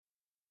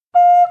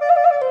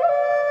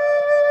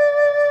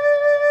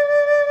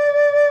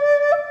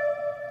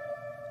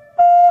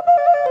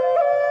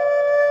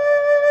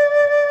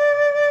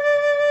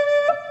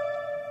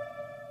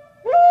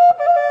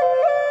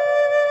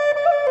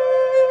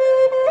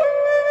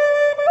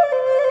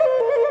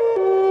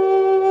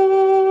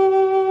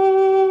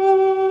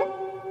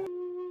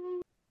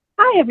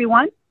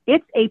everyone.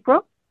 It's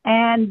April,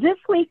 and this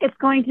week it's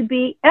going to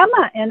be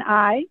Emma and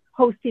I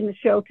hosting the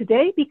show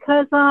today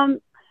because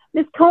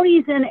Miss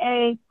Tony's in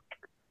a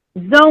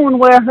zone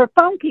where her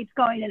phone keeps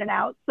going in and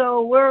out.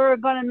 So we're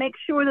going to make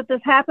sure that this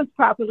happens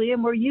properly,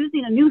 and we're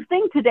using a new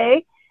thing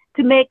today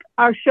to make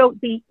our show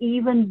be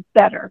even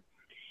better.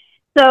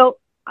 So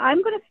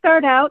I'm going to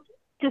start out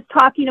just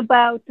talking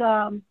about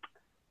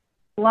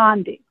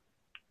Blondie.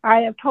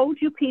 I have told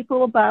you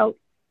people about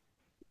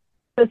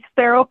this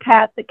feral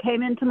cat that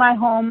came into my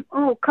home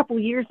a couple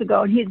of years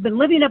ago, and he's been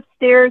living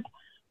upstairs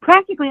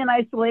practically in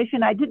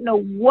isolation. I didn't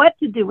know what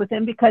to do with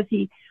him because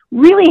he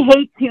really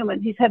hates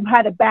humans. He's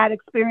had a bad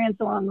experience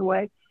along the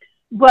way.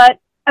 But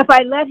if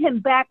I let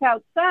him back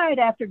outside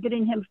after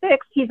getting him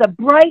fixed, he's a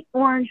bright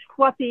orange,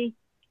 fluffy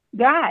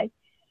guy.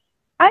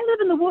 I live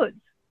in the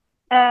woods,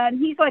 and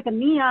he's like a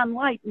neon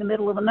light in the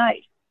middle of the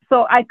night.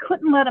 So I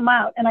couldn't let him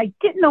out, and I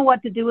didn't know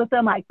what to do with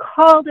him. I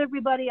called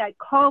everybody. I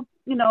called,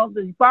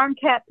 the barn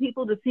cat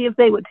people to see if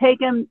they would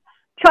take him.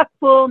 Chuck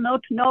full, no,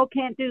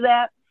 can't do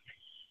that.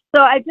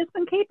 So I've just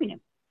been keeping him.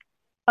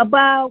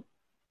 About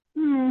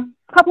a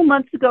couple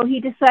months ago, he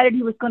decided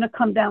he was going to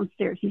come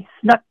downstairs. He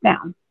snuck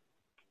down,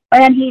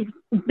 and he's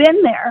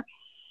been there.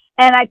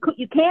 And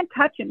you can't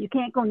touch him. You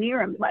can't go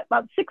near him. Like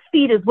about 6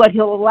 feet is what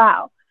he'll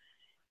allow.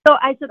 So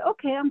I said,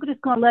 okay, I'm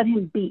just going to let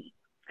him be,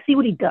 see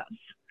what he does.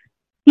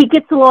 He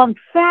gets along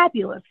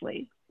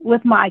fabulously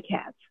with my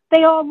cats.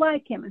 They all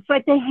like him. It's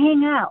like they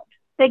hang out.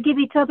 They give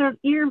each other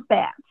ear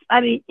baths.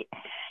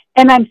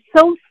 And I'm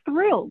so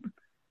thrilled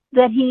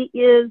that he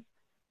is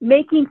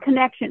making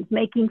connections,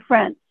 making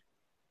friends.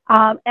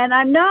 And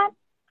I'm not,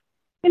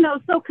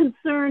 so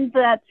concerned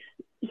that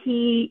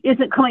he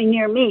isn't coming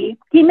near me.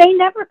 He may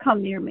never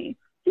come near me,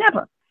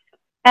 never.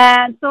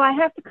 And so I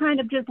have to kind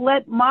of just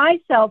let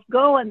myself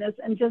go in this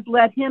and just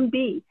let him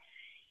be.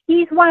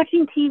 He's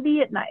watching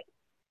TV at night.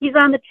 He's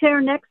on the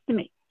chair next to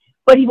me,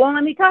 but he won't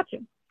let me touch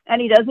him.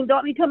 And he doesn't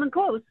want me coming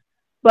close,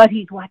 but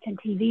he's watching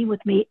TV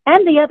with me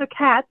and the other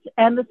cats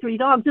and the 3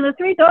 dogs. And the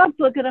 3 dogs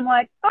look at him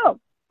like, oh,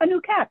 a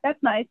new cat.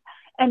 That's nice.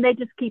 And they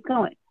just keep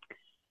going.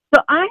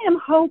 So I am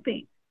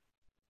hoping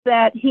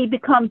that he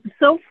becomes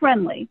so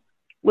friendly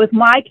with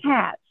my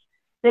cats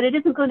that it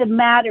isn't going to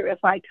matter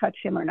if I touch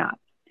him or not.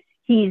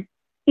 He's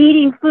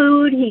eating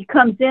food. He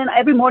comes in.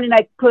 Every morning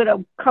I put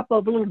a cup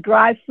of little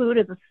dry food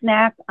as a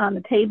snack on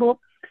the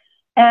table.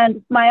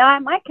 And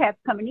my cats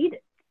come and eat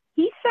it.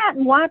 He sat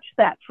and watched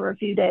that for a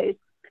few days.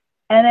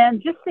 And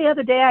then just the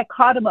other day, I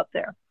caught him up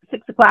there,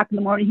 6 o'clock in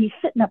the morning. He's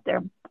sitting up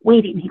there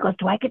waiting. He goes,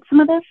 do I get some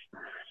of this?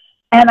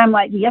 And I'm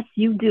like, yes,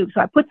 you do. So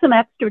I put some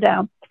extra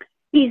down.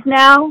 He's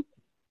now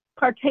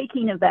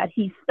partaking of that.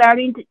 He's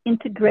starting to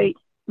integrate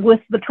with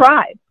the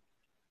tribe.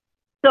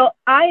 So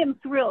I am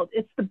thrilled.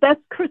 It's the best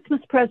Christmas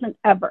present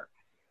ever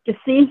to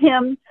see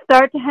him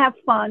start to have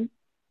fun,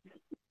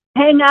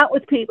 hang out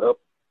with people,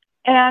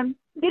 and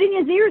getting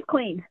his ears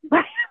cleaned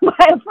by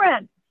a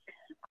friend.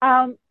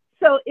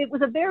 So it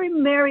was a very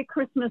Merry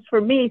Christmas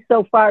for me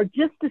so far,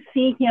 just to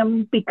see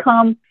him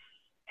become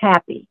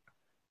happy.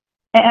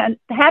 And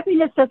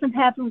happiness doesn't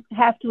have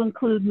to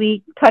include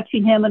me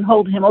touching him and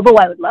holding him, although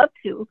I would love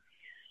to.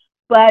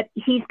 But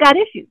he's got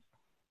issues.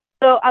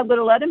 So I'm going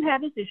to let him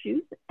have his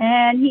issues.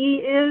 And he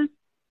is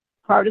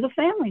part of the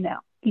family now.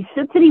 He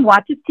sits and he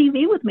watches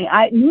TV with me.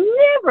 I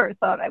never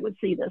thought I would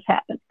see this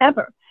happen,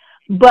 ever.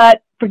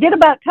 But forget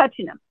about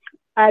touching him.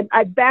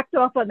 I backed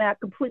off on that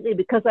completely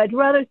because I'd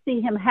rather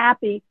see him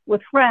happy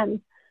with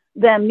friends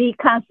than me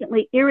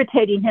constantly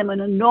irritating him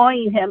and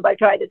annoying him by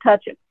trying to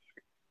touch him.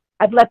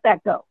 I've let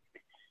that go.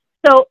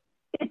 So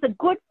it's a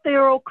good,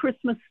 thorough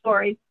Christmas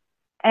story,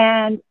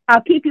 and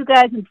I'll keep you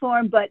guys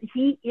informed, but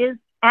he is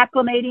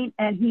acclimating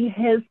and he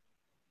has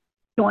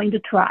joined a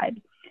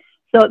tribe.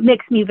 So it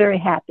makes me very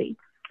happy.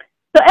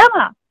 So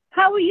Emma,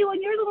 how are you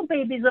and your little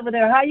babies over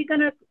there? How are you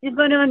going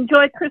to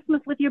enjoy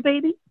Christmas with your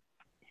baby?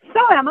 So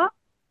Emma,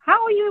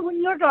 how are you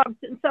and your dogs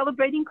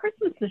celebrating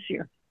Christmas this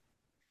year?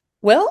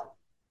 Well,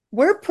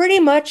 we're pretty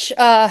much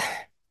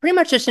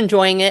just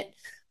enjoying it.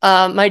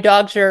 My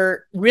dogs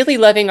are really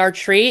loving our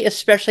tree,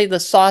 especially the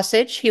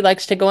sausage. He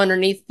likes to go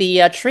underneath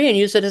the tree and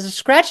use it as a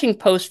scratching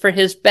post for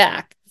his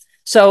back.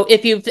 So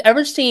if you've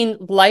ever seen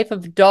Life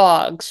of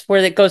Dogs,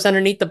 where it goes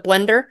underneath the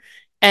blender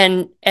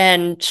and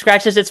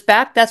scratches its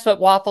back, that's what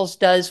Waffles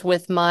does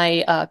with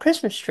my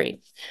Christmas tree.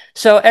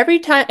 So every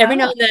now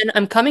and then,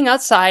 I'm coming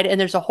outside and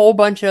there's a whole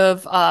bunch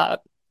of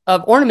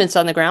ornaments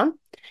on the ground,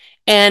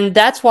 and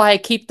that's why I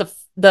keep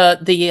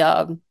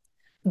the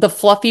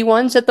fluffy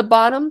ones at the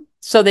bottom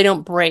so they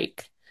don't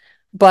break.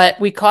 But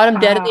we caught him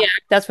dead in the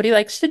act. That's what he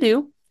likes to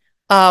do.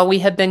 We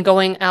have been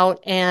going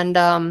out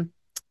and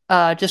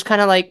just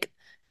kind of like,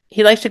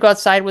 he likes to go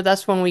outside with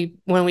us when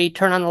we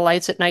turn on the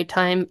lights at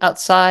nighttime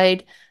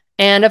outside.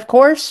 And of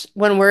course,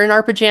 when we're in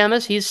our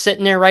pajamas, he's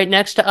sitting there right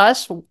next to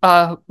us,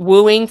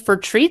 wooing for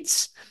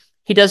treats.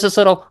 He does this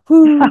little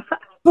whoo,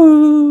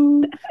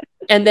 whoo.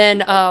 And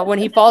then when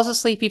he falls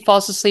asleep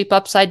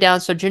upside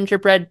down. So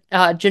gingerbread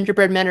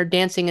men are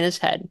dancing in his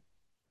head.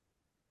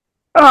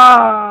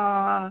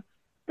 Ah,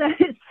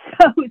 that is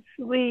so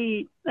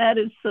sweet. That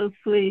is so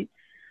sweet.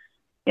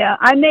 Yeah,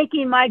 I'm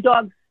making my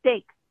dog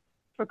steak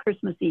for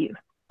Christmas Eve.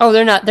 Oh,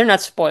 they're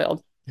not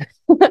spoiled.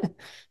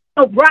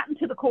 Oh, rotten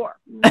to the core.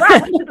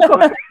 Rotten to the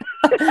core.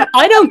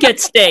 I don't get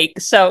steak,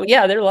 so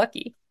yeah, they're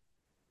lucky.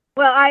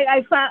 Well,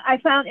 I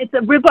found it's a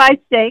ribeye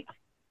steak,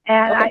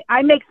 and Oh,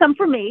 I make some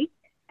for me,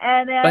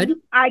 and good.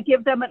 then I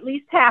give them at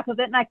least half of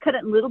it, and I cut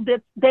it in little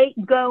bits. They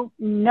go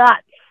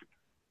nuts.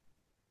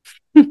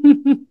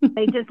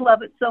 They just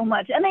love it so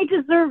much, and they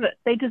deserve it.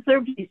 They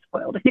deserve to be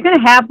spoiled. If you're going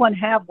to have one,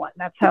 have one.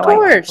 That's Of how I like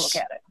to look course.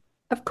 at it.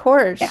 Of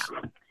course. Yeah.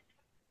 So,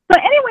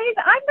 anyways,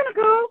 I'm going to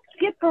go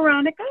get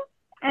Veronica,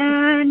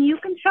 and you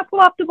can shuffle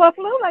off to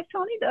Buffalo like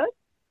Tony does,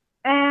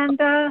 and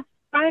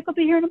Veronica will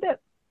be here in a bit.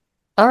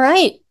 All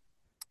right.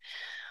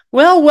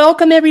 Well,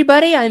 welcome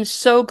everybody. I'm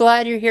so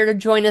glad you're here to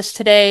join us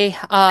today.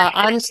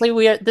 Honestly,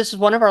 this is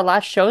one of our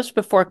last shows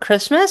before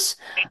Christmas.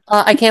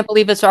 I can't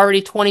believe it's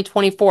already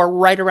 2024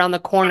 right around the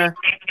corner.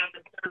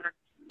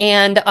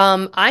 And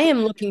I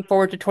am looking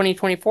forward to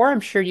 2024. I'm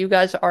sure you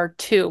guys are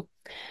too.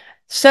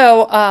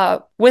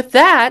 So, with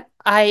that,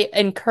 I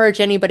encourage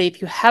anybody,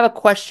 if you have a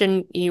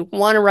question you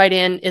want to write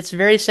in, it's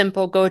very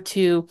simple. Go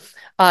to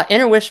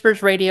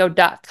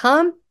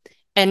innerwhispersradio.com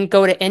and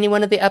go to any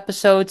one of the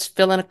episodes,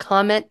 fill in a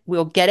comment.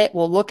 We'll get it,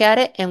 we'll look at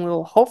it, and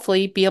we'll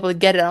hopefully be able to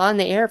get it on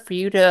the air for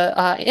you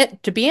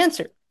to be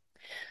answered.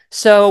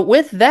 So,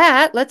 with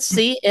that, let's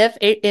see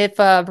if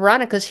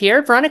Veronica's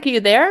here. Veronica, you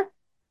there?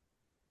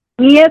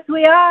 Yes,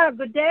 we are.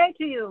 Good day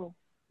to you,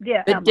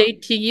 dear Good Emma. day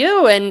to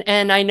you,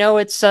 and I know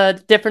it's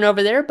different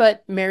over there,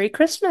 but Merry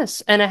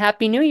Christmas and a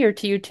Happy New Year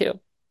to you too.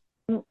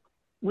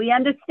 We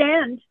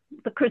understand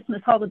the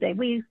Christmas holiday.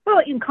 We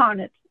were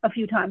incarnate a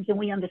few times, and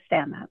we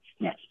understand that.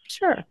 Yes.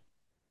 Sure.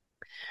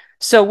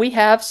 So we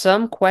have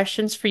some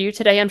questions for you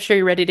today. I'm sure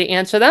you're ready to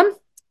answer them,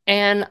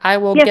 and I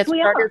will Yes, get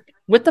we started are.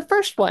 with the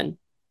first one.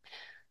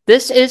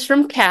 This is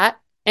from Kat,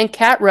 and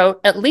Kat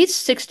wrote, at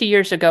least 60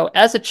 years ago,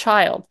 as a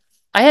child,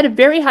 I had a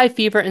very high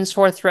fever and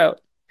sore throat.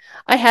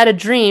 I had a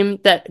dream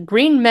that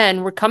green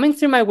men were coming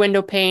through my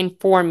window pane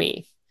for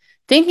me.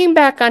 Thinking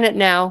back on it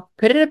now,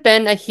 could it have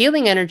been a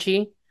healing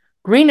energy,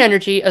 green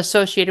energy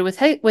associated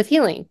with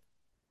healing?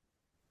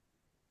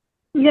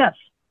 Yes,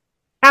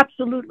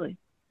 absolutely.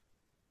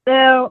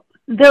 There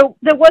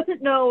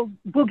wasn't no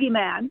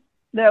boogeyman.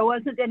 There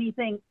wasn't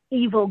anything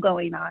evil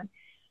going on.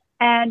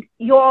 And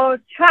your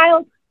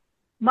child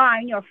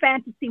mind, your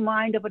fantasy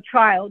mind of a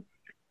child,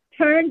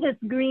 turned this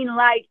green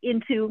light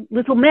into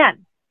little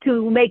men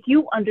to make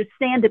you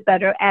understand it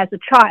better as a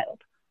child.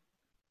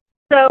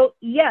 So,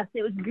 yes,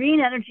 it was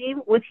green energy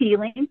with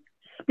healing.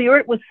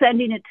 Spirit was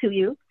sending it to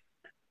you.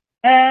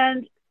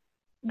 And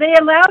they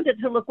allowed it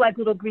to look like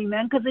little green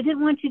men because they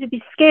didn't want you to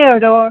be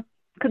scared or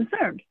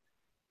concerned.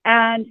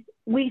 And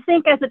we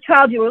think as a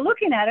child you were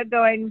looking at it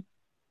going,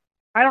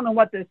 I don't know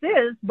what this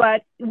is,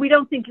 but we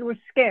don't think you were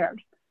scared.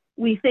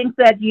 We think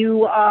that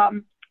you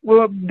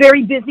were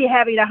very busy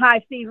having a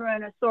high fever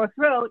and a sore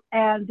throat,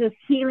 and this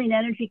healing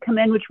energy come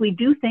in, which we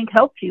do think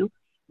helped you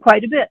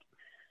quite a bit.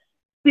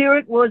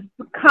 Spirit was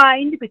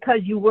kind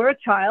because you were a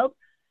child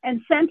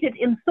and sent it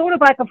in sort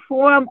of like a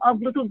form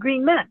of little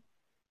green men.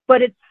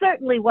 But it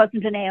certainly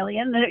wasn't an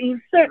alien. You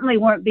certainly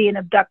weren't being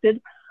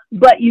abducted,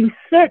 but you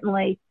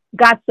certainly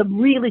got some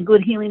really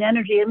good healing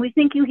energy, and we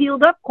think you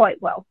healed up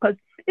quite well because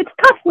it's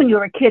tough when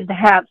you're a kid to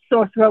have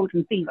sore throat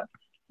and fever.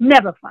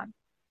 Never fun.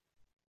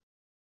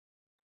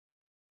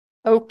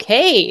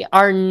 Okay,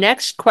 our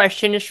next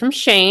question is from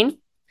Shane.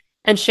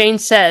 And Shane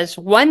says,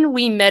 when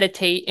we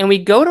meditate and we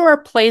go to our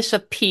place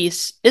of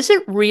peace, is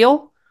it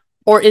real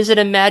or is it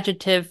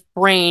imaginative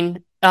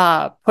brain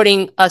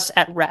putting us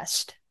at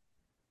rest?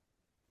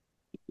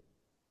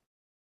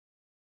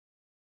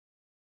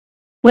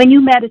 When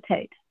you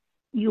meditate,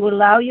 you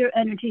allow your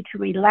energy to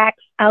relax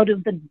out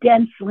of the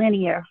dense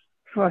linear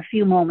for a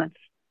few moments.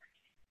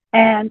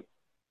 And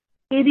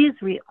it is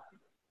real.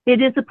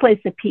 It is a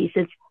place of peace.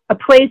 It's a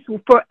place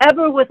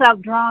forever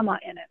without drama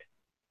in it.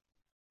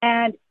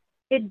 And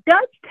it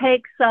does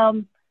take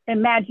some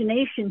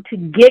imagination to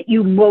get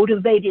you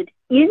motivated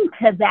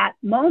into that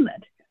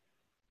moment.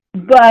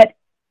 But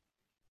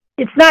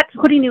it's not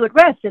putting you at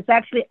rest. It's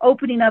actually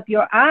opening up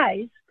your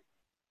eyes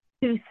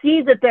to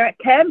see that there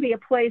can be a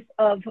place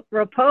of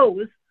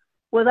repose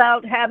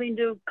without having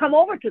to come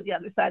over to the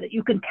other side, that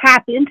you can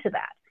tap into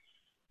that.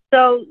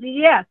 So,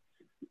 yes,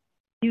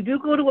 you do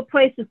go to a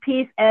place of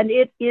peace, and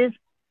it is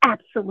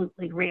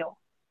absolutely real.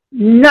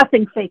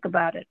 Nothing fake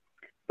about it.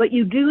 But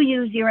you do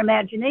use your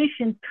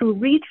imagination to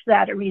reach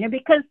that arena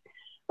because,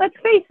 let's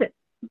face it,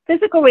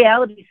 physical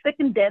reality is thick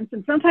and dense,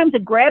 and sometimes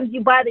it grabs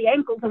you by the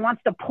ankles and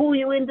wants to pull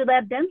you into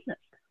that denseness.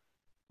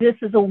 This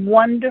is a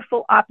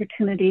wonderful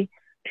opportunity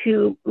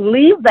to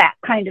leave that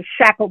kind of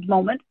shackled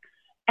moment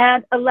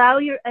and allow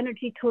your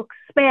energy to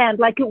expand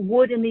like it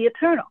would in the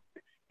eternal.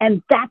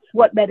 And that's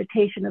what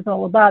meditation is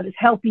all about, is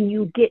helping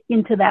you get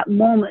into that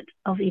moment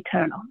of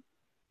eternal.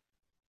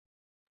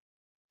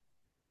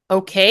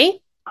 Okay,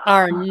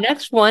 our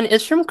next one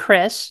is from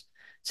Chris.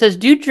 says,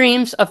 do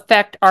dreams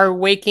affect our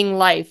waking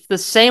life the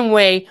same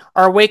way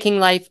our waking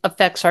life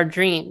affects our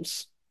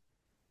dreams?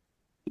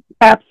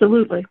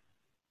 Absolutely.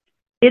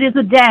 It is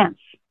a dance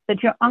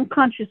that your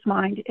unconscious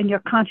mind and your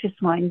conscious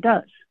mind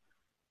does.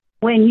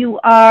 When you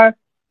are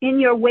in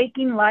your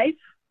waking life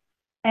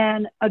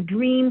and a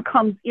dream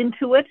comes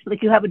into it,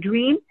 like you have a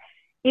dream,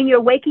 in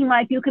your waking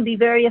life, you can be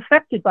very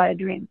affected by a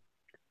dream.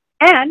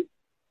 And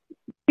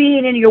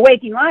being in your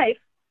waking life,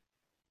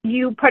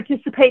 you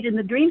participate in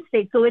the dream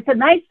state. So it's a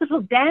nice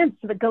little dance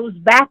that goes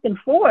back and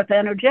forth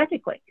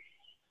energetically.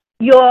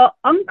 Your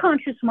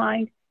unconscious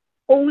mind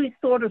always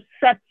sort of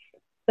sets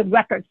the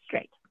record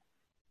straight,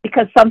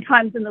 because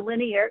sometimes in the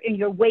linear, in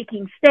your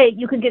waking state,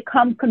 you can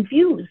become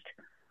confused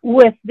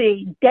with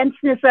the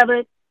denseness of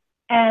it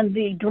and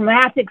the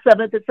dramatics of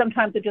it that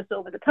sometimes are just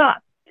over the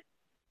top.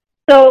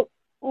 So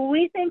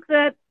we think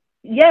that,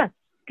 yes,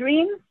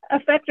 dreams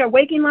affect our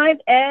waking life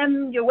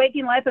and your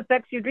waking life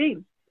affects your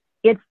dreams.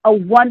 It's a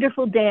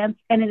wonderful dance,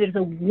 and it is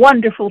a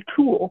wonderful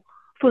tool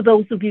for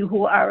those of you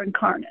who are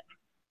incarnate.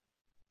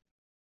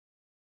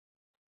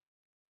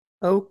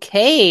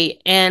 Okay,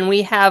 and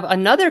we have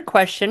another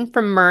question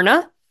from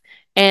Myrna.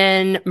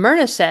 And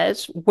Myrna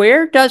says,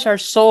 where does our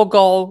soul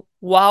go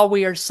while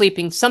we are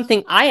sleeping?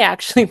 Something I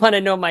actually want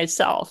to know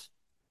myself.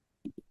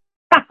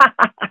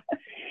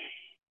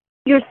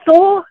 Your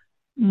soul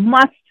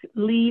must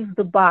leave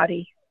the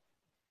body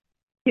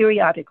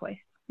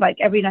periodically, like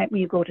every night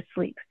when you go to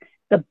sleep.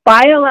 The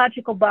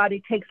biological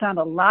body takes on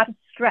a lot of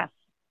stress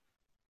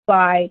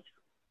by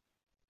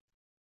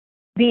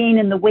being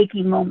in the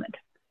waking moment.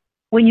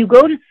 When you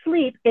go to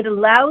sleep, it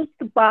allows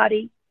the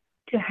body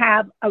to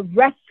have a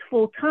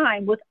restful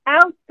time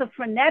without the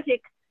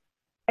frenetic,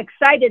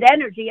 excited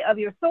energy of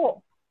your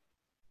soul.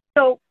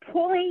 So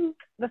pulling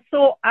the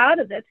soul out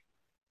of it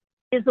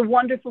is a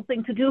wonderful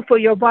thing to do for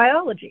your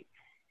biology.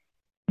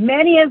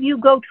 Many of you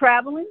go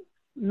traveling,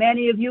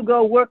 many of you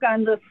go work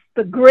on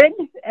the grid,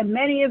 and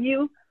many of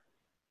you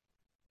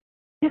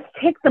just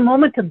take the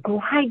moment to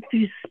glide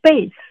through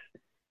space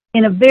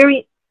in a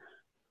very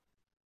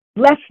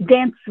less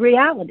dense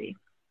reality.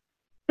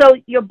 So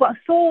your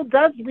soul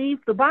does leave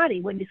the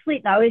body when you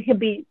sleep. Now, it can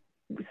be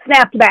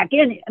snapped back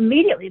in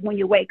immediately when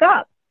you wake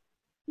up,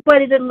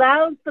 but it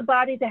allows the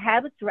body to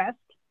have its rest,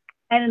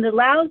 and it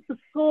allows the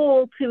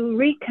soul to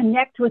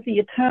reconnect with the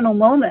eternal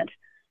moment,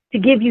 to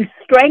give you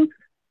strength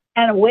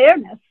and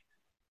awareness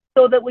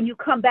so that when you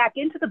come back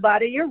into the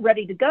body, you're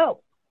ready to go.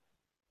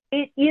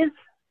 It is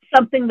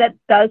something that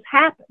does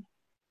happen,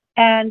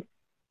 and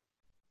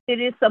it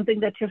is something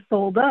that your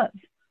soul does.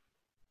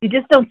 You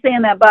just don't stay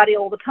in that body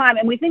all the time.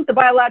 And we think the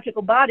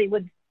biological body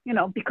would,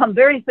 become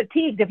very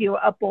fatigued if you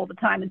were up all the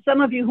time. And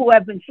some of you who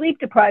have been sleep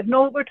deprived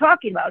know what we're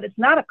talking about. It's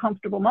not a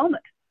comfortable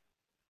moment.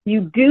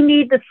 You do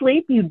need the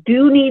sleep. You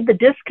do need the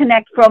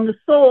disconnect from the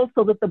soul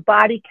so that the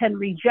body can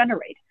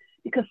regenerate.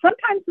 Because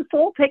sometimes the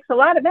soul takes a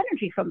lot of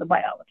energy from the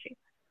biology.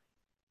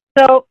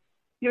 So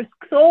your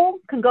soul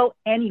can go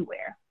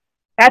anywhere.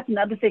 That's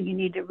another thing you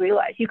need to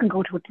realize. You can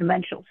go to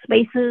dimensional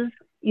spaces.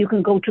 You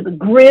can go to the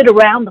grid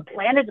around the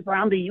planet,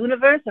 around the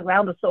universe,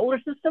 around the solar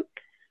system.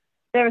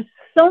 There are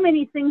so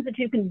many things that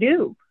you can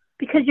do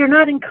because you're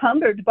not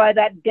encumbered by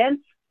that dense,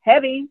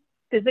 heavy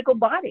physical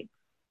body.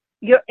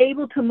 You're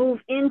able to move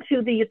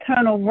into the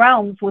eternal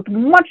realms with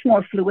much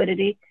more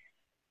fluidity,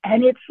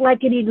 and it's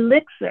like an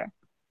elixir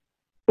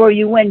for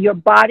you when your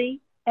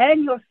body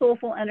and your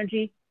soulful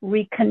energy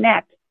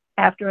reconnect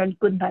after a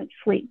good night's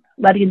sleep,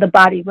 letting the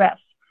body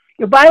rest.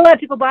 Your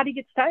biological body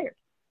gets tired.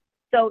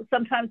 So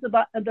sometimes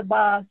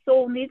the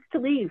soul needs to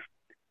leave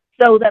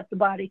so that the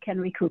body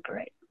can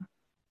recuperate.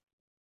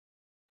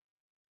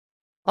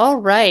 All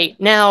right.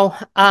 Now,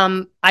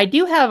 I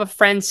do have a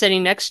friend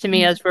sitting next to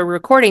me as we're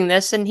recording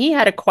this, and he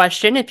had a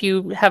question, if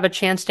you have a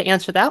chance to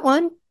answer that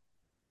one.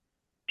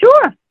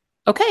 Sure.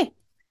 Okay.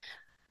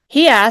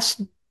 He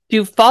asked,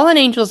 do fallen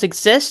angels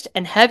exist,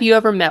 and have you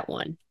ever met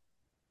one?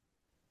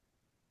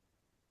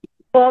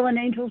 Fallen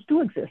angels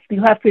do exist.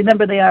 You have to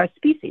remember they are a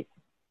species.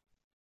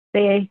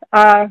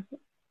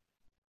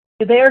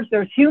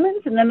 There's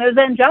humans, and then there's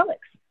angelics.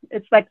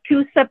 It's like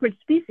two separate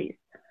species.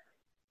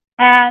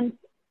 And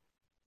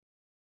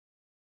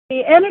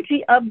the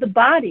energy of the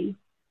body,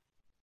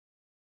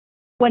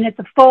 when it's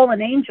a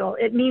fallen angel,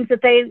 it means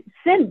that they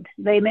sinned.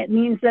 It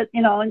means that,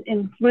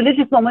 in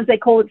religious moments, they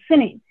call it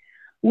sinning.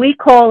 We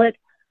call it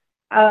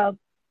a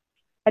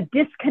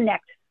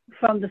disconnect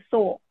from the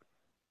soul.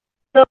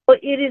 So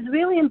it is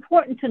really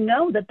important to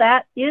know that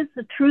that is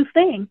a true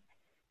thing.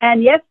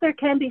 And yes, there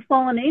can be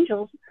fallen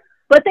angels,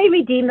 but they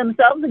redeem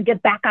themselves and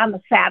get back on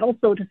the saddle,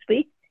 so to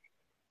speak.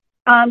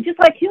 Just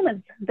like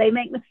humans, they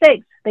make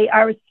mistakes. They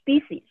are a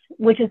species,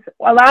 which is,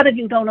 a lot of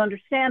you don't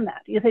understand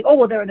that. You think, oh,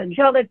 well, they're an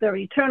angelic, they're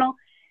eternal.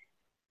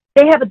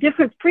 They have a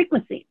different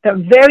frequency. They're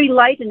very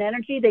light in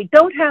energy. They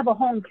don't have a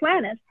home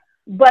planet,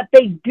 but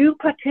they do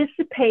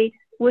participate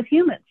with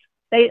humans.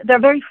 They're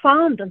very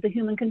fond of the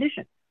human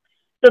condition.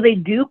 So they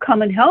do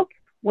come and help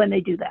when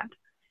they do that.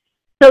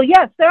 So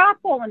yes, there are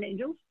fallen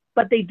angels,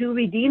 but they do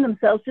redeem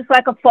themselves just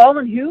like a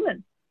fallen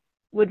human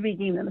would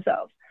redeem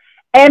themselves.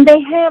 And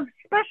they have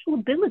special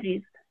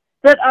abilities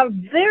that are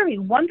very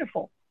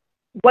wonderful,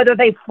 whether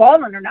they've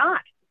fallen or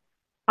not,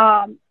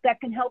 that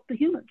can help the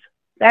humans.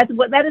 That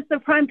is their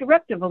prime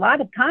directive. A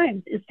lot of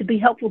times is to be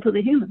helpful to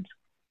the humans.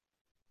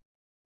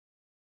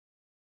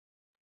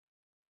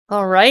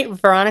 All right,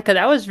 Veronica,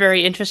 that was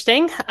very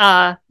interesting.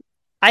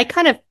 I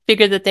kind of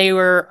figured that they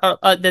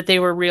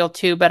were real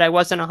too, but I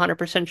wasn't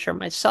 100% sure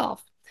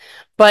myself.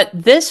 But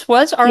this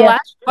was our Yes.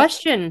 last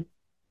question.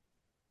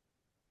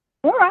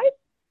 All right.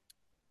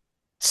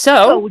 So,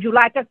 So, would you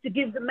like us to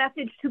give the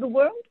message to the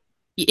world?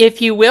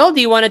 if you will,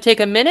 do you want to take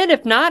a minute?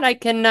 If not, I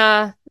can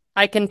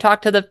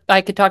talk to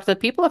the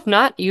people. If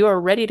not, you are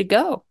ready to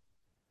go.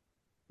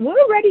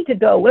 We're ready to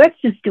go. Let's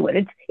just do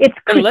it. It's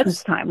Then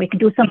Christmas time. We can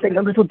do something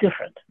a little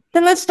different.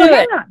 let's So do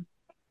hang it. on.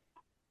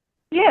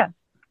 Yeah.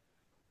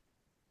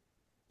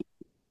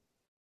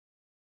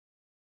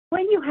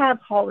 When you have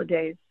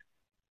holidays,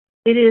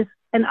 it is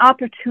an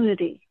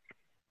opportunity to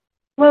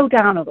slow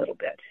down a little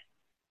bit,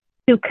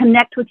 to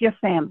connect with your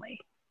family,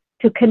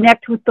 to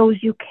connect with those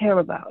you care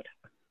about.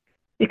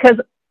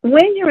 Because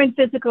when you're in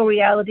physical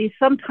reality,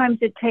 sometimes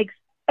it takes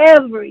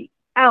every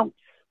ounce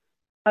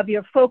of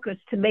your focus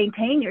to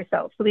maintain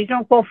yourself so that you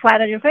don't fall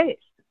flat on your face.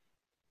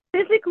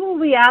 Physical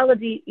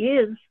reality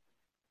is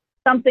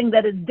something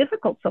that is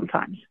difficult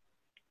sometimes.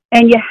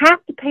 And you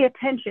have to pay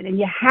attention and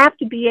you have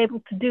to be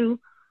able to do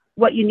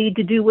what you need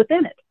to do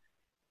within it.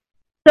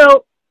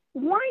 So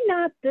why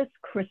not this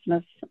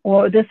Christmas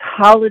or this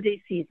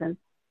holiday season,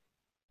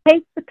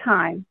 take the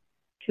time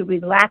to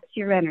relax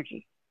your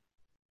energy.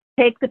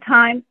 Take the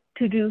time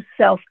to do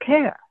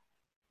self-care,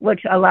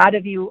 which a lot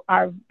of you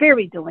are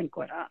very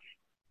delinquent on.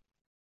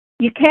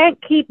 You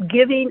can't keep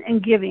giving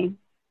and giving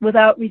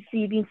without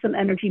receiving some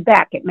energy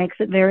back. It makes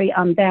it very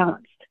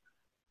unbalanced.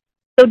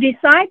 So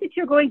decide that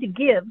you're going to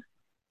give,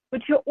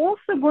 but you're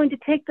also going to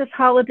take this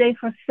holiday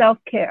for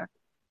self-care,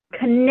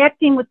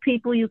 connecting with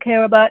people you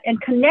care about and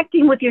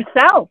connecting with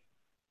yourself,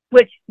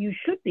 which you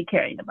should be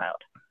caring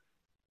about.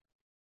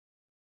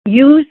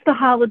 Use the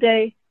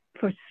holiday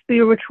for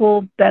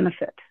spiritual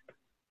benefit.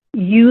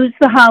 Use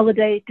the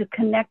holiday to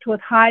connect with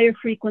higher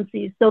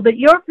frequencies so that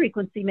your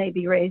frequency may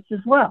be raised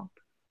as well.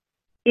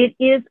 It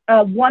is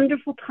a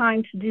wonderful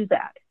time to do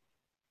that.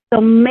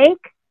 So make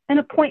an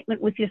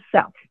appointment with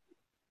yourself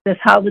this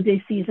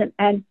holiday season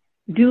and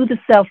do the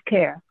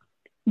self-care.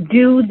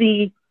 Do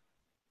the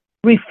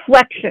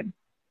reflection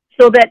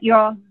so that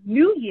your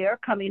new year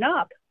coming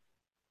up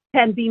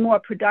can be more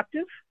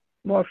productive,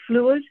 more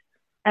fluid,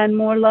 and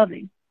more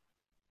loving.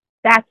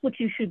 That's what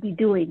you should be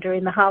doing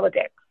during the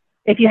holiday.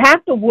 If you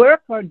have to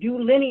work or do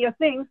linear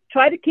things,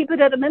 try to keep it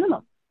at a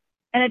minimum.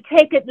 And it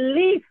take at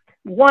least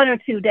 1 or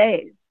 2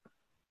 days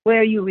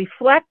where you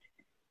reflect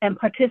and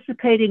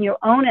participate in your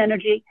own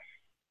energy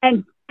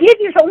and give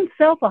your own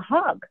self a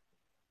hug.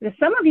 Because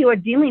some of you are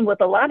dealing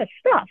with a lot of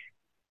stuff.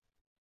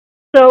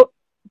 So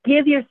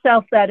give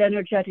yourself that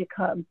energetic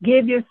hug.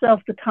 Give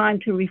yourself the time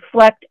to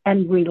reflect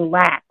and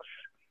relax.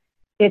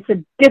 It's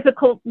a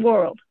difficult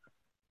world.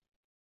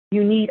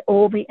 You need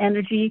all the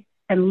energy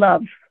and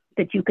love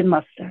that you can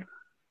muster.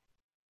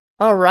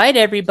 All right,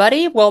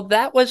 everybody. Well,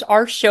 that was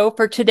our show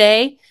for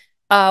today.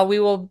 We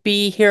will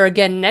be here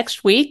again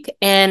next week.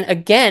 And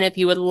again, if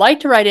you would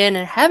like to write in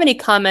and have any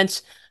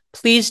comments,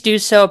 please do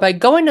so by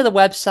going to the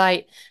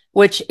website,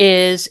 which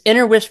is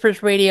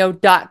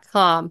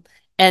innerwhispersradio.com.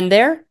 And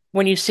there,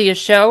 when you see a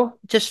show,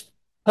 just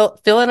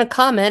fill in a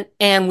comment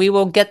and we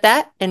will get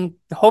that and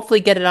hopefully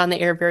get it on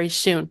the air very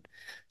soon.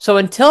 So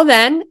until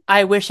then,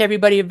 I wish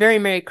everybody a very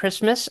Merry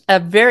Christmas, a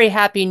very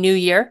Happy New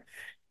Year.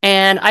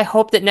 And I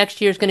hope that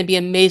next year is going to be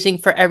amazing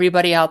for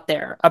everybody out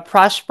there, a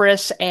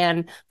prosperous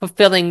and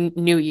fulfilling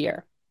new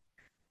year.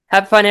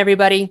 Have fun,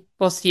 everybody.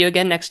 We'll see you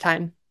again next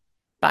time.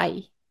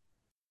 Bye.